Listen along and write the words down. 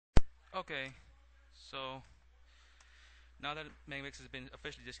Okay, so now that Megamix has been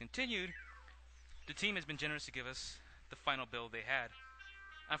officially discontinued, the team has been generous to give us the final build they had.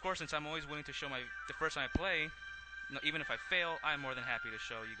 And of course, since I'm always willing to show the first time I play, even if I fail, I'm more than happy to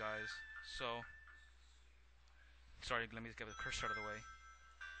show you guys. So, sorry, let me just get the cursor out of the way.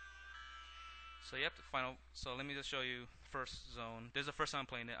 So yep, the final. So let me just show you first zone. This is the first time I'm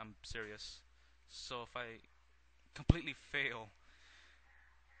playing it. I'm serious. So if I completely fail,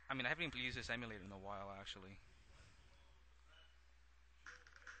 I mean I haven't even used this emulator in a while actually.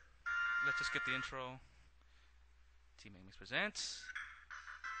 Let's just get the intro. Team Megamix presents.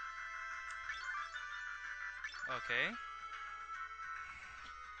 Okay.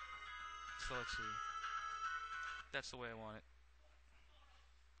 So let's see. That's the way I want it.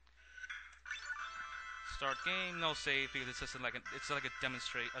 Start game, no save because it's just like a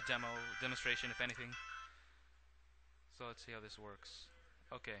demonstration if anything. So let's see how this works.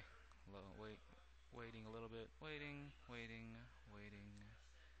 Okay. Waiting a little bit. Waiting.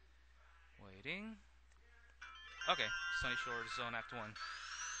 Okay. Sunny Shores Zone Act 1.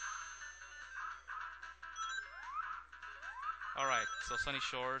 Alright, so Sunny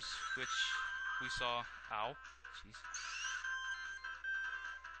Shores, which we saw. Ow. Jeez.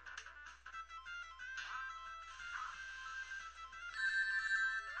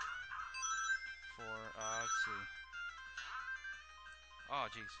 Let's see. Oh,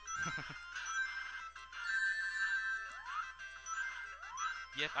 jeez.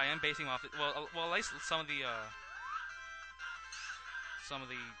 Yep, I am basing off it. Well, at least some of the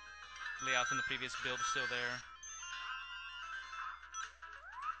layouts in the previous build are still there.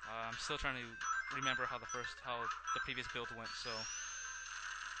 I'm still trying to remember how the previous build went. So,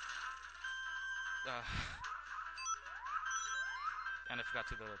 and I forgot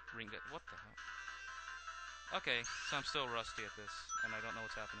to the ring. What the hell? Okay, so I'm still rusty at this, and I don't know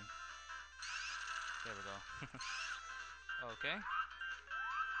what's happening. There we go. Okay.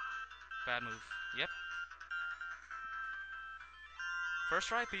 Bad move. Yep.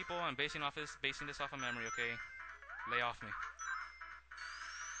 First try, people. I'm basing this off of memory. Okay. Lay off me.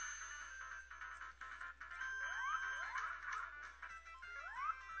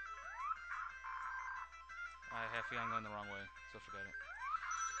 I have a feeling I'm going the wrong way, so forget it.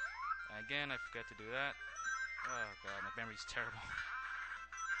 And again, I forget to do that. Oh god, my memory's terrible.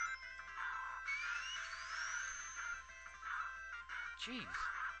 Jeez.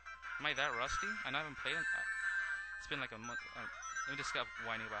 Am I that rusty? I haven't played it. It's been like a month. Let me just stop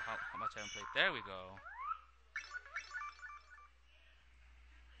whining about how much I haven't played. There we go.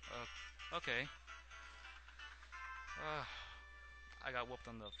 Okay. I got whooped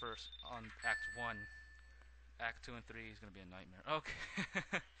on Act 1. Act 2 and 3 is gonna be a nightmare. Okay.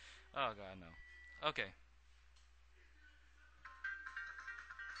 Oh god, no. Okay.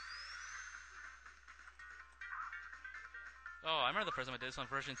 Oh, I remember the first time I did this on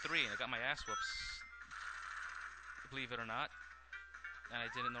version 3 and I got my ass whoops. Believe it or not. And I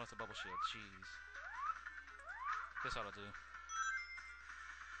didn't notice the bubble shield. Jeez. This ought to do.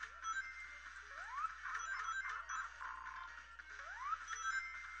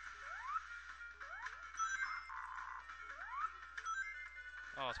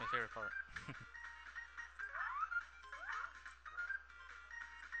 Oh, it's my favorite part.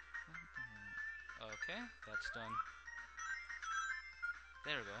 Okay, that's done.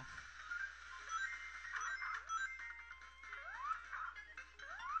 There we go.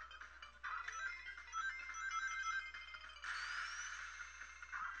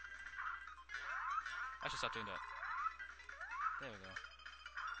 I should stop doing that. There we go.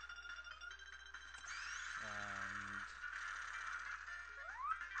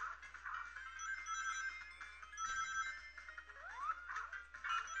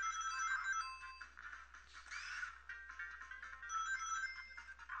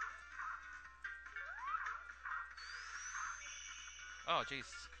 And oh, jeez.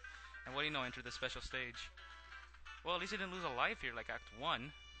 And what do you know? Enter the special stage. Well, at least I didn't lose a life here like Act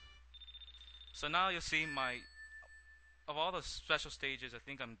 1. So now you'll see of all the special stages, I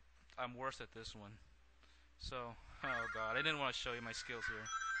think I'm worse at this one. So, oh god, I didn't want to show you my skills here.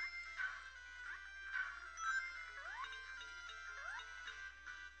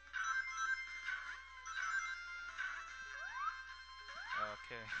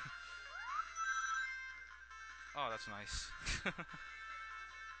 Okay. Oh, that's nice.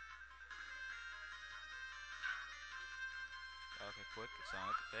 Okay, quick,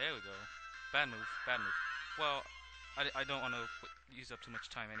 Sonic. There we go. Bad move, bad move. Well, I don't want to use up too much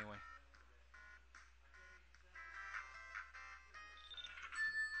time anyway.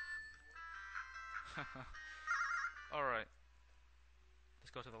 Alright.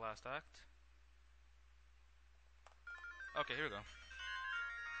 Let's go to the last act. Okay, here we go.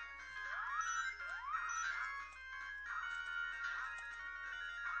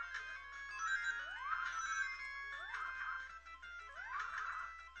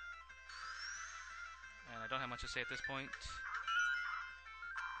 And I don't have much to say at this point.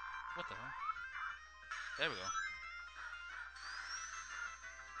 What the hell? There we go.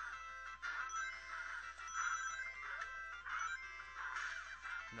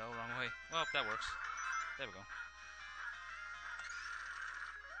 No, wrong way. Well, that works. There we go.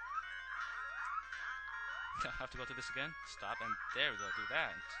 I have to go through this again. Stop, and there we go. Do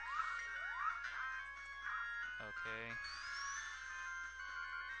that. Okay.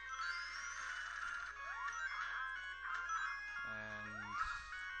 And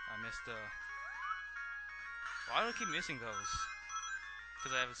I missed the. Why do I keep missing those?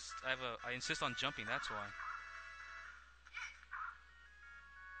 Because I insist on jumping. That's why.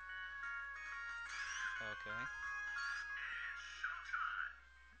 Okay.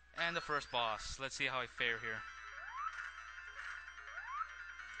 And the first boss. Let's see how I fare here.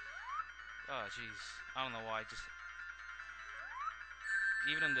 Oh, jeez. I don't know why. Just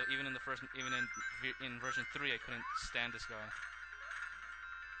even in version 3, I couldn't stand this guy.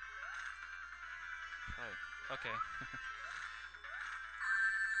 Oh, okay.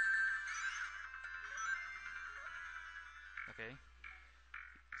 Okay.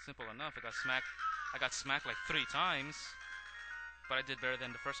 Simple enough. I got smacked like 3 times, but I did better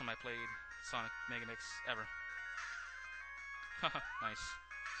than the first time I played Sonic Megamix ever. Haha, nice.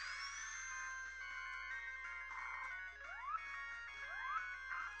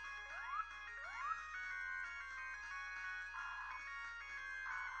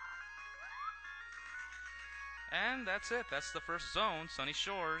 And that's it. That's the first zone, Sunny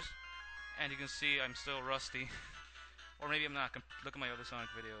Shores. And you can see I'm still rusty. Or maybe I'm not. Look at my other Sonic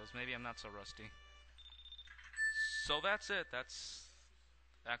videos. Maybe I'm not so rusty. So that's it. That's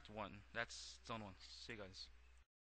Act 1. That's Zone 1. See you guys.